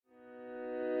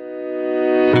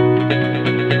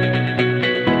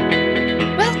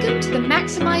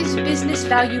Maximize Business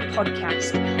Value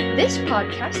podcast. This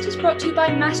podcast is brought to you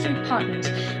by Mastery Partners,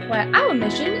 where our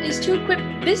mission is to equip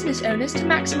business owners to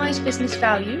maximize business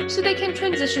value so they can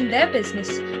transition their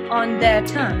business on their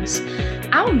terms.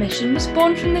 Our mission was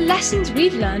born from the lessons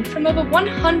we've learned from over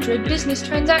 100 business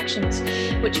transactions,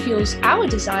 which fuels our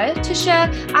desire to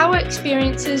share our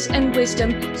experiences and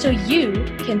wisdom so you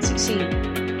can succeed.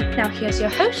 Now here's your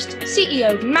host,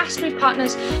 CEO of Mastery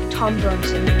Partners, Tom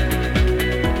Bronson.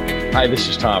 Hi, this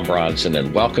is Tom Bronson,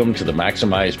 and welcome to the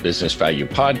Maximize Business Value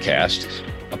podcast,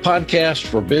 a podcast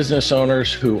for business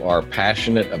owners who are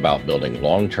passionate about building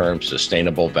long-term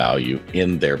sustainable value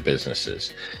in their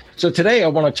businesses. So today I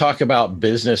want to talk about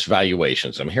business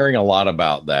valuations. I'm hearing a lot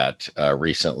about that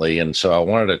recently, and so I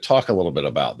wanted to talk a little bit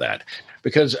about that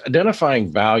because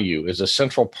identifying value is a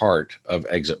central part of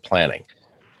exit planning.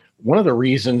 One of the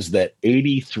reasons that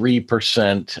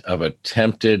 83% of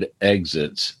attempted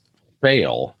exits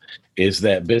fail is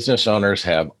that business owners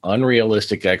have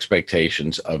unrealistic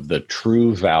expectations of the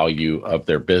true value of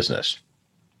their business.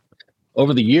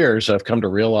 Over the years, I've come to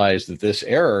realize that this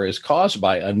error is caused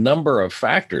by a number of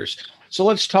factors. So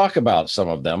let's talk about some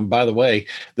of them. By the way,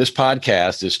 this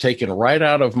podcast is taken right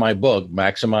out of my book,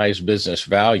 Maximize Business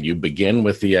Value, Begin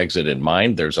with the Exit in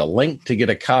Mind. There's a link to get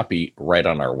a copy right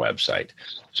on our website.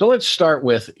 So let's start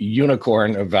with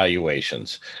unicorn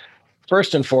evaluations.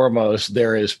 First and foremost,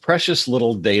 there is precious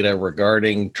little data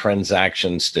regarding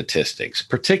transaction statistics,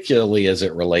 particularly as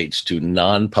it relates to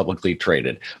non-publicly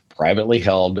traded, privately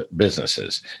held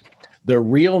businesses. The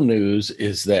real news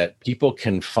is that people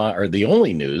can find, or the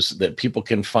only news that people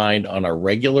can find on a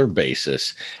regular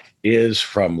basis is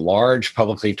from large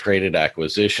publicly traded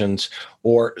acquisitions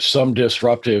or some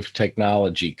disruptive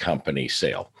technology company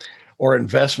sale, or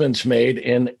investments made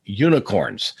in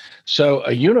unicorns. So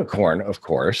a unicorn, of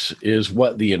course, is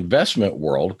what the investment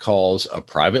world calls a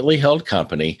privately held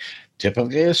company,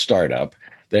 typically a startup,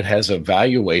 that has a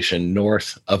valuation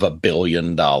north of $1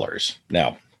 billion.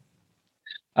 Now,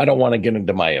 I don't want to get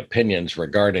into my opinions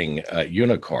regarding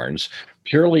unicorns.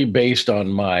 Purely based on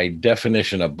my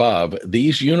definition above,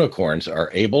 these unicorns are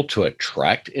able to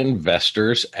attract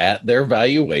investors at their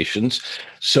valuations,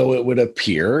 so it would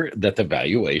appear that the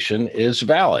valuation is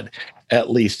valid, at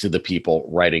least to the people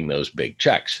writing those big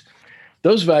checks.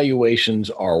 Those valuations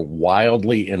are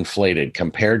wildly inflated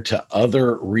compared to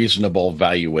other reasonable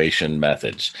valuation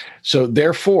methods. So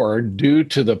therefore, due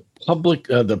to the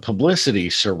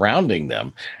publicity surrounding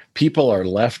them, people are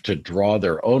left to draw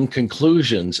their own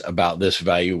conclusions about this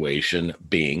valuation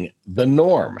being the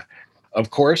norm. Of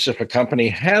course, if a company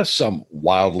has some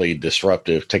wildly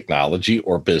disruptive technology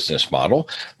or business model,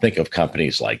 think of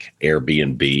companies like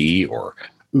Airbnb or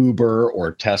Uber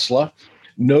or Tesla,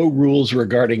 no rules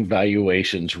regarding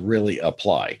valuations really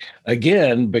apply.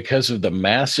 Again, because of the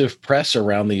massive press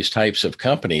around these types of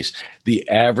companies, the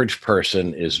average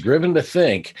person is driven to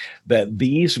think that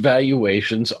these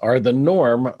valuations are the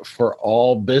norm for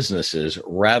all businesses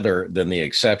rather than the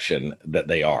exception that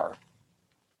they are.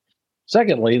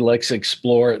 Secondly, let's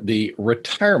explore the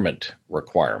retirement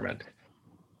requirement.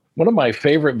 One of my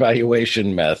favorite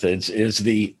valuation methods is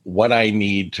the what I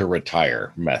need to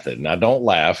retire method. Now, don't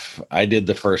laugh. I did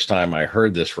the first time I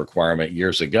heard this requirement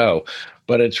years ago,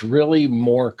 but it's really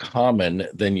more common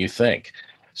than you think.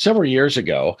 Several years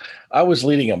ago, I was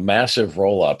leading a massive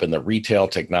roll-up in the retail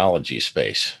technology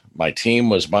space. My team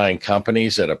was buying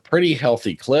companies at a pretty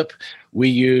healthy clip. We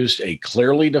used a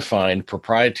clearly defined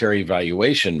proprietary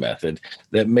valuation method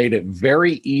that made it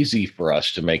very easy for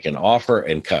us to make an offer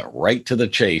and cut right to the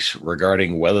chase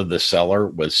regarding whether the seller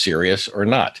was serious or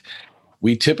not.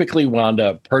 We typically wound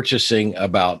up purchasing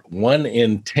about 1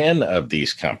 in 10 of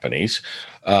these companies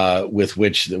with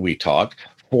which we talked.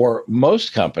 For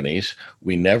most companies,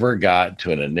 we never got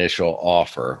to an initial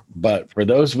offer, but for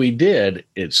those we did,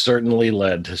 it certainly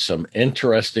led to some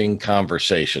interesting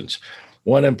conversations.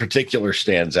 One in particular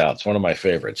stands out. It's one of my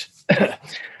favorites.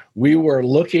 We were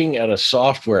looking at a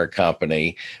software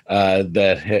company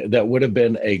that would have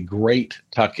been a great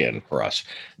tuck-in for us.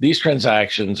 These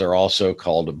transactions are also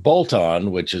called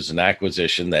bolt-on, which is an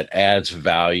acquisition that adds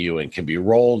value and can be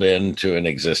rolled into an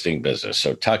existing business.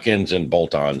 So tuck-ins and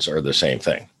bolt-ons are the same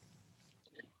thing.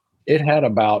 It had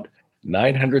about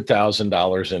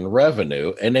 $900,000 in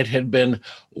revenue, and it had been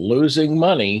losing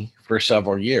money for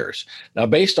several years. Now,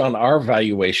 based on our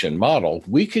valuation model,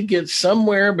 we could get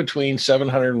somewhere between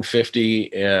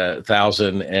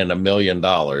 $750,000 and $1 million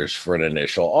for an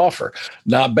initial offer.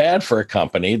 Not bad for a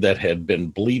company that had been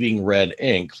bleeding red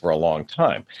ink for a long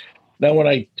time. Now, when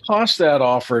I tossed that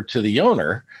offer to the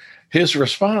owner, his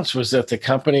response was that the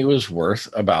company was worth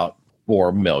about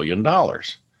 $4 million.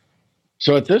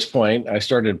 So at this point, I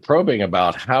started probing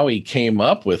about how he came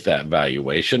up with that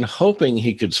valuation, hoping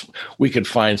we could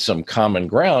find some common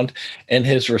ground, and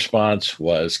his response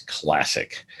was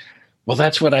classic. Well,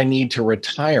 that's what I need to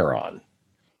retire on.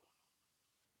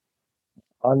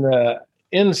 On the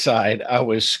inside, I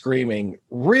was screaming,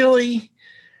 "Really?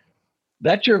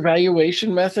 That's your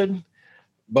valuation method?"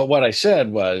 But what I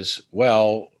said was,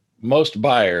 well, most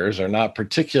buyers are not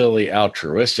particularly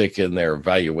altruistic in their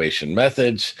valuation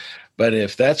methods. But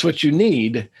if that's what you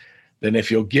need, then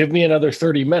if you'll give me another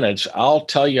 30 minutes, I'll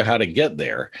tell you how to get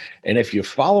there. And if you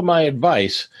follow my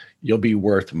advice, you'll be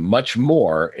worth much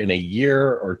more in a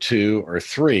year or two or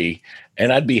three.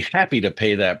 And I'd be happy to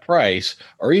pay that price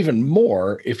or even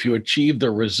more if you achieve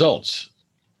the results.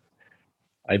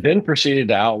 I then proceeded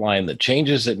to outline the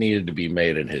changes that needed to be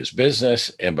made in his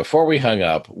business. And before we hung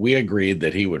up, we agreed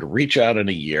that he would reach out in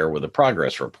a year with a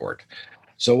progress report.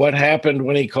 So, what happened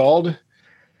when he called?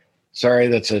 Sorry,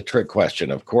 that's a trick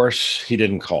question. Of course, he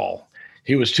didn't call.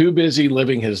 He was too busy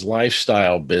living his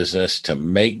lifestyle business to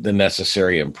make the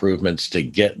necessary improvements to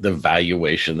get the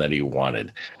valuation that he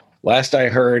wanted. Last I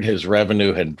heard, his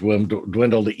revenue had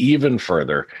dwindled even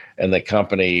further, and the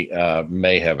company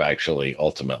may have actually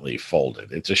ultimately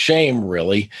folded. It's a shame,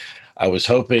 really. I was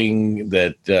hoping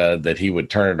that he would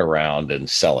turn it around and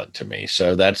sell it to me.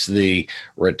 So that's the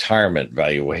retirement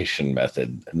valuation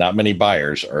method. Not many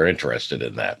buyers are interested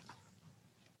in that.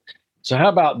 So how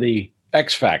about the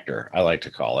X factor, I like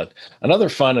to call it? Another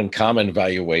fun and common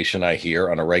valuation I hear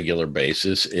on a regular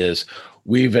basis is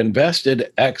we've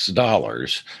invested X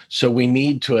dollars, so we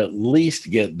need to at least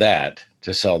get that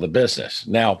to sell the business.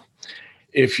 Now,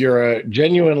 if you're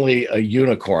genuinely a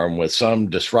unicorn with some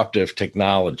disruptive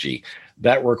technology,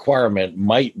 that requirement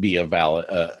might be a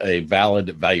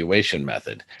valid valuation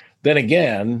method. Then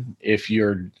again, if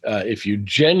you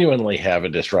genuinely have a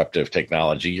disruptive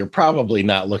technology, you're probably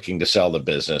not looking to sell the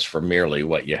business for merely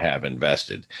what you have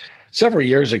invested. Several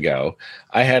years ago,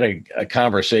 I had a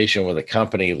conversation with a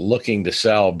company looking to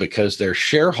sell because their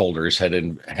shareholders had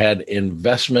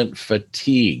investment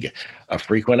fatigue, a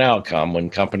frequent outcome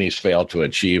when companies fail to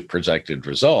achieve projected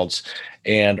results,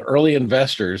 and early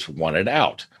investors wanted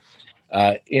out.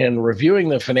 In reviewing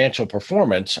the financial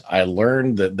performance, I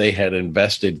learned that they had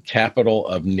invested capital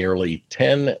of nearly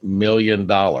 $10 million,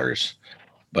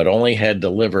 but only had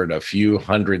delivered a few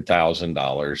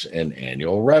 $100,000 in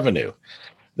annual revenue.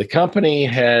 The company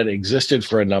had existed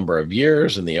for a number of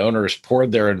years, and the owners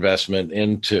poured their investment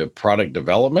into product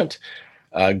development.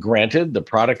 Granted, the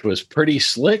product was pretty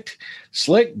slick,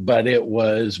 but it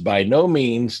was by no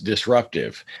means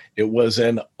disruptive. It was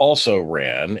and also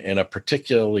ran in a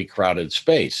particularly crowded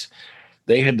space.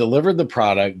 They had delivered the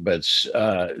product, but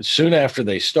soon after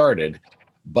they started,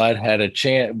 but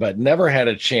never had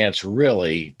a chance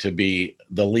really to be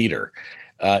the leader.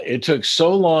 It took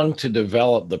so long to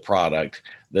develop the product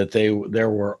that there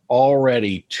were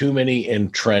already too many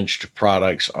entrenched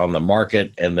products on the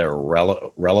market, and their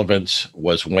relevance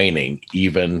was waning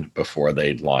even before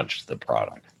they'd launched the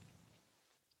product.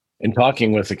 In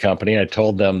talking with the company, I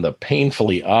told them the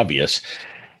painfully obvious: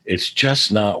 it's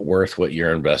just not worth what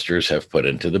your investors have put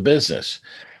into the business.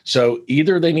 So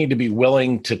either they need to be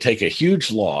willing to take a huge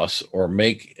loss or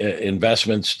make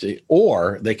investments,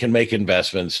 or they can make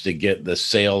investments to get the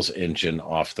sales engine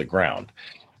off the ground.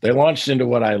 They launched into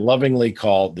what I lovingly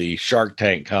call the Shark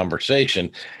Tank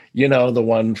conversation. You know, the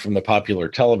one from the popular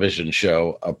television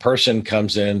show. A person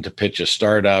comes in to pitch a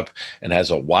startup and has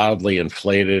a wildly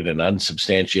inflated and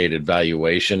unsubstantiated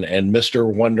valuation, and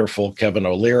Mr. Wonderful Kevin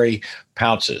O'Leary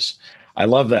pounces. I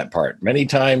love that part. Many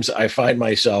times I find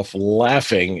myself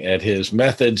laughing at his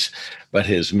methods, but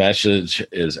his message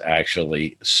is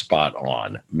actually spot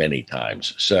on many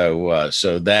times. So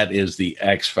that is the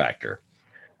X factor.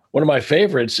 One of my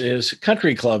favorites is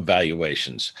country club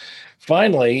valuations.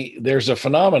 Finally, there's a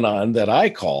phenomenon that I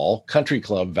call country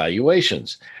club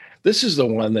valuations. This is the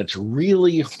one that's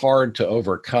really hard to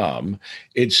overcome.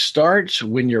 It starts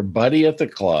when your buddy at the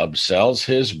club sells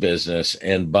his business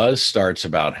and buzz starts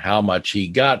about how much he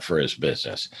got for his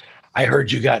business. I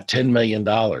heard you got $10 million.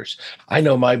 I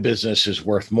know my business is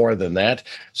worth more than that.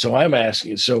 So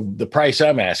the price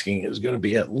I'm asking is going to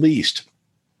be at least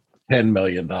 $10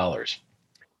 million.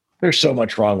 There's so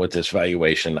much wrong with this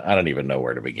valuation. I don't even know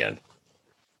where to begin.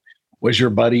 Was your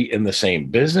buddy in the same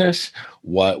business?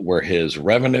 What were his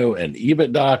revenue and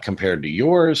EBITDA compared to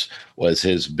yours? Was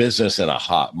his business in a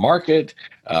hot market?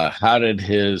 How did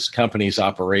his company's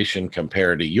operation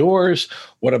compare to yours?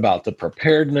 What about the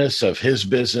preparedness of his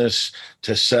business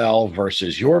to sell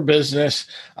versus your business?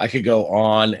 I could go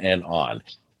on and on.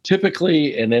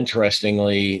 Typically and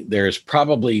interestingly, there's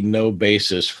probably no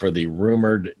basis for the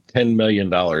rumored $10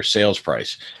 million sales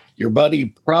price. Your buddy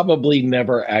probably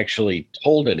never actually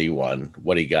told anyone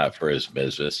what he got for his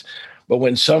business. But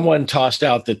when someone tossed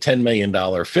out the $10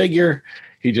 million figure,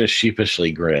 he just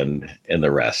sheepishly grinned, and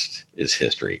the rest is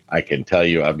history. I can tell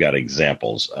you I've got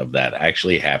examples of that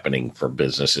actually happening for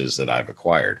businesses that I've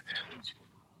acquired.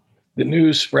 The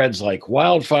news spreads like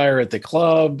wildfire at the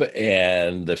club,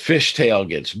 and the fishtail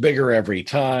gets bigger every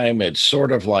time. It's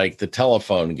sort of like the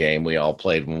telephone game we all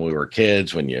played when we were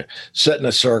kids, when you sit in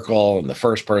a circle and the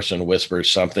first person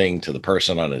whispers something to the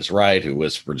person on his right, who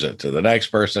whispers it to the next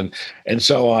person, and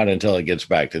so on until it gets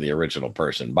back to the original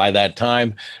person. By that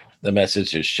time, the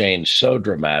message has changed so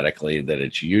dramatically that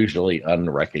it's usually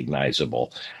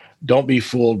unrecognizable. Don't be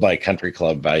fooled by country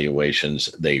club valuations.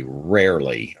 They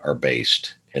rarely are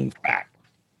based in fact.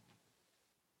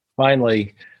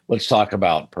 Finally, let's talk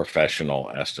about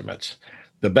professional estimates.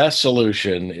 The best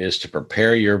solution is to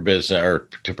prepare your business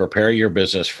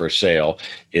for sale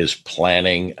is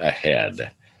planning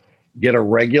ahead. Get a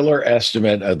regular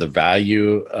estimate of the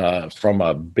value from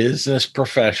a business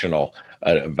professional,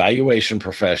 a valuation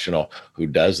professional who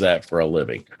does that for a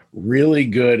living. Really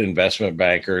good investment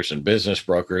bankers and business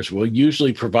brokers will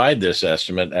usually provide this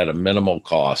estimate at a minimal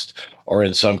cost, or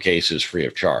in some cases free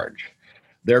of charge.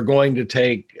 They're going to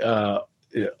take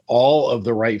all of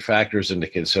the right factors into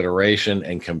consideration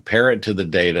and compare it to the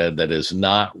data that is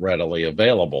not readily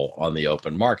available on the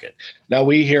open market. Now,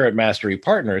 we here at Mastery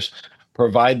Partners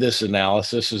provide this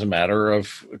analysis as a matter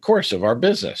of course of our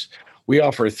business. We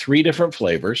offer 3 different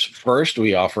flavors. First,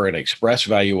 we offer an express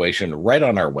valuation right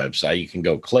on our website. You can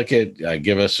go click it,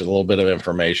 give us a little bit of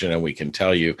information, and we can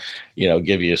tell you,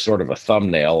 give you sort of a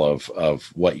thumbnail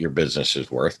of what your business is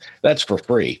worth. That's for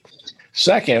free.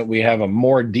 Second, we have a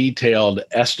more detailed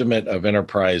estimate of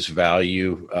enterprise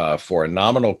value for a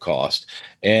nominal cost.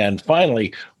 And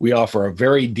finally, we offer a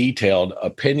very detailed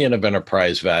opinion of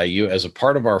enterprise value as a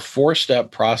part of our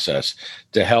 4-step process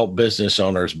to help business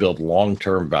owners build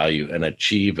long-term value and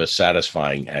achieve a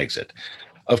satisfying exit.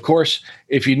 Of course,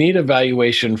 if you need a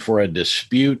valuation for a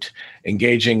dispute,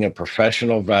 engaging a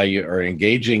professional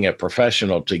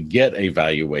to get a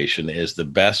valuation is the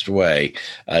best way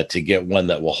to get one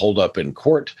that will hold up in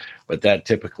court, but that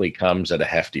typically comes at a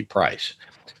hefty price.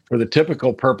 For the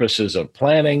typical purposes of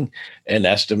planning, an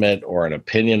estimate or an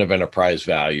opinion of enterprise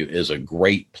value is a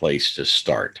great place to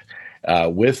start.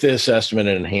 With this estimate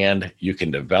in hand, you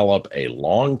can develop a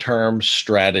long-term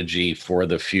strategy for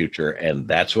the future, and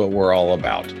that's what we're all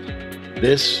about.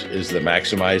 This is the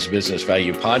Maximize Business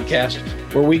Value podcast,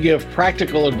 where we give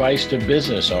practical advice to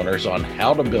business owners on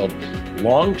how to build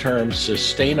long-term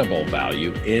sustainable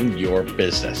value in your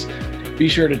business. Be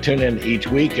sure to tune in each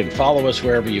week and follow us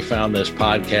wherever you found this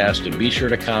podcast, and be sure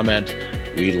to comment.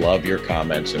 We love your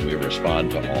comments and we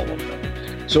respond to all of them.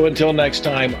 So until next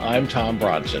time, I'm Tom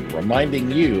Bronson,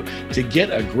 reminding you to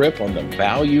get a grip on the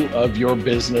value of your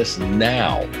business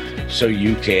now so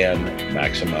you can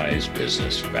maximize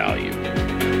business value.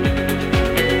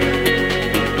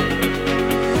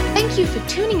 Thank you for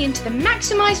tuning into the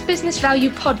Maximize Business Value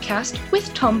podcast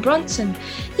with Tom Bronson.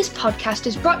 This podcast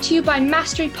is brought to you by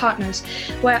Mastery Partners,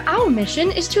 where our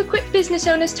mission is to equip business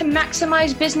owners to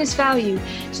maximize business value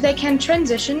so they can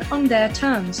transition on their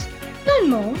terms.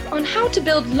 Learn more on how to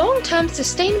build long-term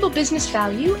sustainable business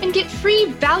value and get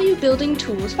free value-building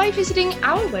tools by visiting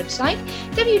our website,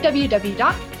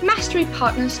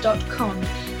 www.masterypartners.com.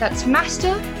 That's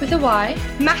master with a Y,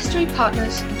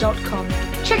 masterypartners.com.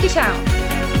 Check it out.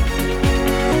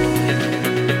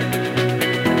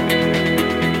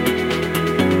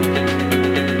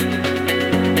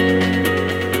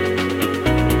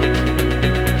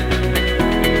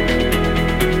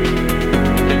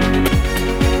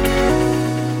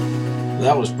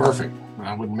 That was perfect.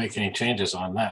 I wouldn't make any changes on that.